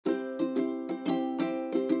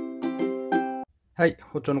はい。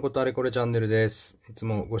包丁のことあれこれチャンネルです。いつ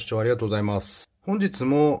もご視聴ありがとうございます。本日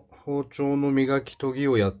も包丁の磨き研ぎ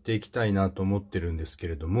をやっていきたいなと思ってるんですけ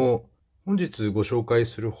れども、本日ご紹介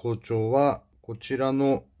する包丁は、こちら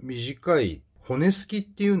の短い骨すきっ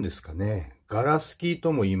ていうんですかね。ガラスキ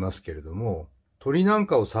とも言いますけれども、鶏なん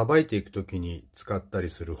かをさばいていくときに使った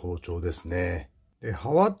りする包丁ですね。で、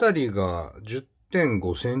刃渡りが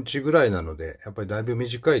10.5センチぐらいなので、やっぱりだいぶ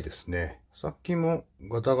短いですね。先も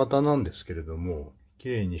ガタガタなんですけれども、綺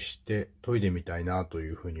麗にして研いでみたいなとい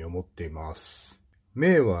うふうに思っています。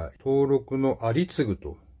銘は登録の有次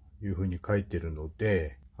というふうに書いてるの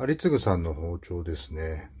で、有次さんの包丁です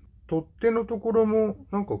ね。取っ手のところも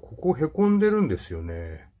なんかここへこんでるんですよ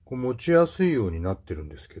ね。こう持ちやすいようになってるん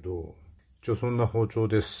ですけど、一応そんな包丁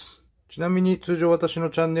です。ちなみに通常私の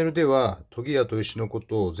チャンネルでは研ぎや砥石のこ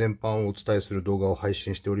とを全般をお伝えする動画を配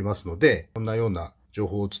信しておりますので、こんなような情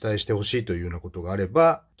報をお伝えしてほしいというようなことがあれ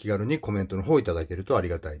ば、気軽にコメントの方いただけるとあり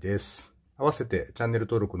がたいです。合わせてチャンネル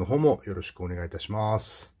登録の方もよろしくお願いいたしま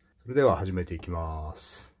す。それでは始めていきま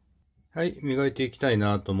す。はい、磨いていきたい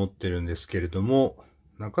なと思ってるんですけれども、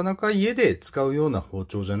なかなか家で使うような包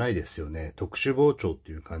丁じゃないですよね。特殊包丁っ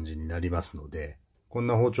ていう感じになりますので、こん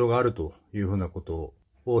な包丁があるというふうなこと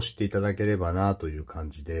を知っていただければなという感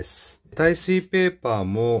じです。耐水ペーパー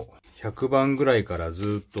も100番ぐらいから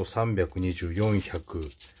ずっと320、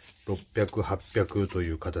400、600、800と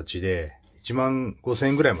いう形で15000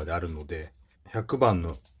円ぐらいまであるので、100番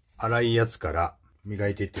の粗いやつから磨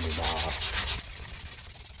いていってみます。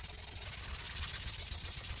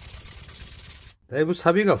だいぶ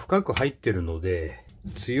錆が深く入ってるので、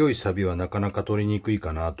強い錆はなかなか取りにくい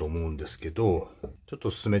かなと思うんですけど、ちょっと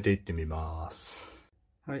進めていってみます。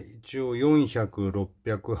はい、一応400、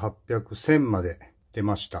600、800、1000まで出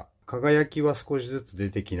ました。輝きは少しずつ出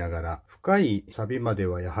てきながら、深い錆まで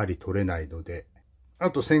はやはり取れないので、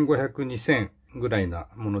あと1500、2000ぐらいな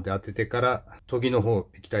もので当ててから研ぎの方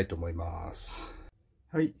行きたいと思います。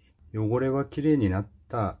はい、汚れは綺麗になっ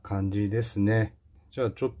た感じですね。じゃ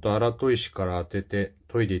あちょっと粗砥石から当てて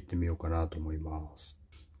研いでいってみようかなと思います。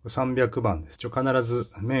300番です。必ず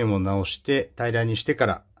面を直して平らにしてか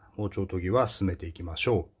ら包丁研ぎは進めていきまし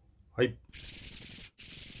ょう。はい。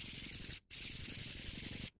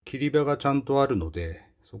切り刃がちゃんとあるので、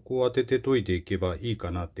そこを当てて研いでいけばいい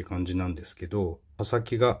かなって感じなんですけど、刃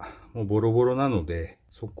先がもうボロボロなので、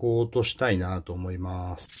そこを落としたいなと思い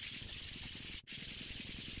ます。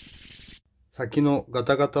先のガ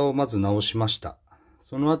タガタをまず直しました。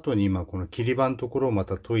その後に今この切り刃のところをま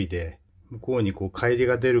た研いで、向こうにこう乖離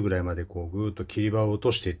が出るぐらいまでこうぐーっと切り刃を落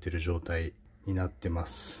としていってる状態になってま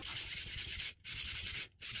す。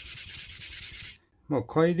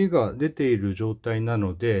乖離が出ている状態な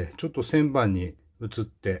ので、ちょっと旋盤に移っ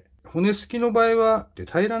て、骨すきの場合は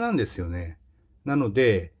平らなんですよね。なの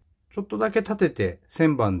で、ちょっとだけ立てて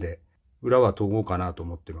旋盤で裏は研ごうかなと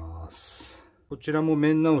思ってます。こちらも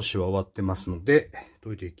面直しは終わってますので、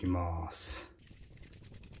研いでいきます。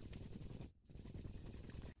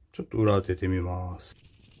ちょっと裏当ててみます。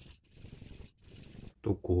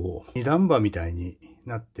こう、二段刃みたいに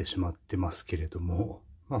なってしまってますけれども、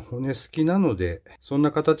骨すきなので、そん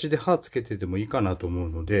な形で刃つけててもいいかなと思う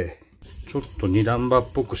ので、ちょっと二段刃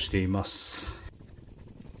っぽくしています。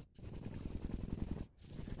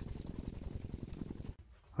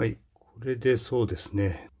はい。これでそうです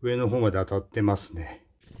ね。上の方まで当たってますね。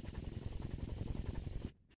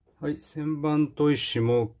はい。旋盤砥石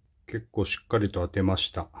も結構しっかりと当てま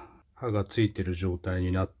した。刃がついてる状態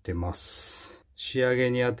になってます。仕上げ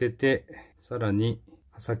に当てて、さらに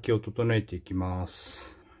刃先を整えていきま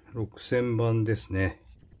す。6000番ですね。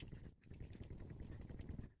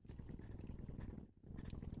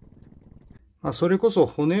それこそ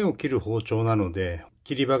骨を切る包丁なので、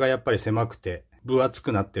切り刃がやっぱり狭くて分厚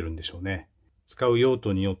くなってるんでしょうね。使う用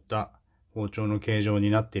途によった包丁の形状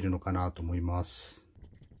になっているのかなと思います。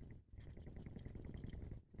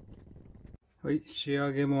はい、仕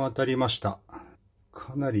上げも当たりました。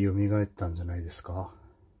かなり蘇ったんじゃないですか。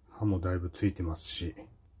刃もだいぶついてますし。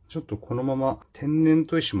ちょっとこのまま天然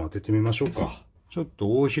砥石も当ててみましょうか。ちょっ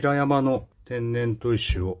と大平山の天然砥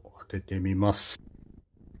石を当ててみます。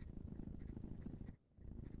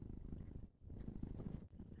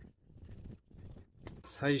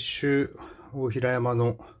最終大平山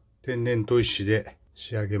の天然砥石で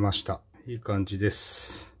仕上げました。いい感じで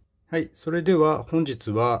す。はい、それでは本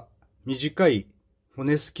日は短い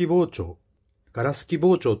骨すき包丁、ガラスキ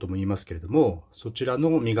包丁とも言いますけれども、そちらの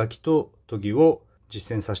磨きと研ぎを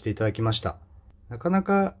実践させていただきました。なかな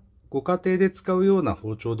かご家庭で使うような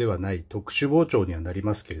包丁ではない特殊包丁にはなり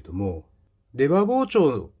ますけれども、出刃包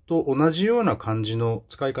丁と同じような感じの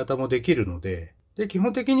使い方もできるので、で、基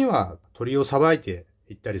本的には鶏をさばいて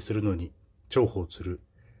いったりするのに重宝する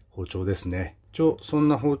包丁ですね。そん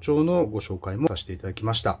な包丁のご紹介もさせていただき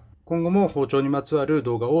ました。今後も包丁にまつわる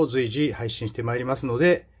動画を随時配信してまいりますの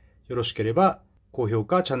で、よろしければ高評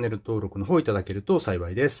価、チャンネル登録の方いただけると幸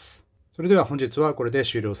いです。それでは本日はこれで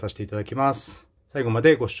終了させていただきます。最後ま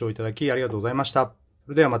でご視聴いただきありがとうございました。そ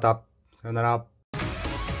れではまた。さようなら。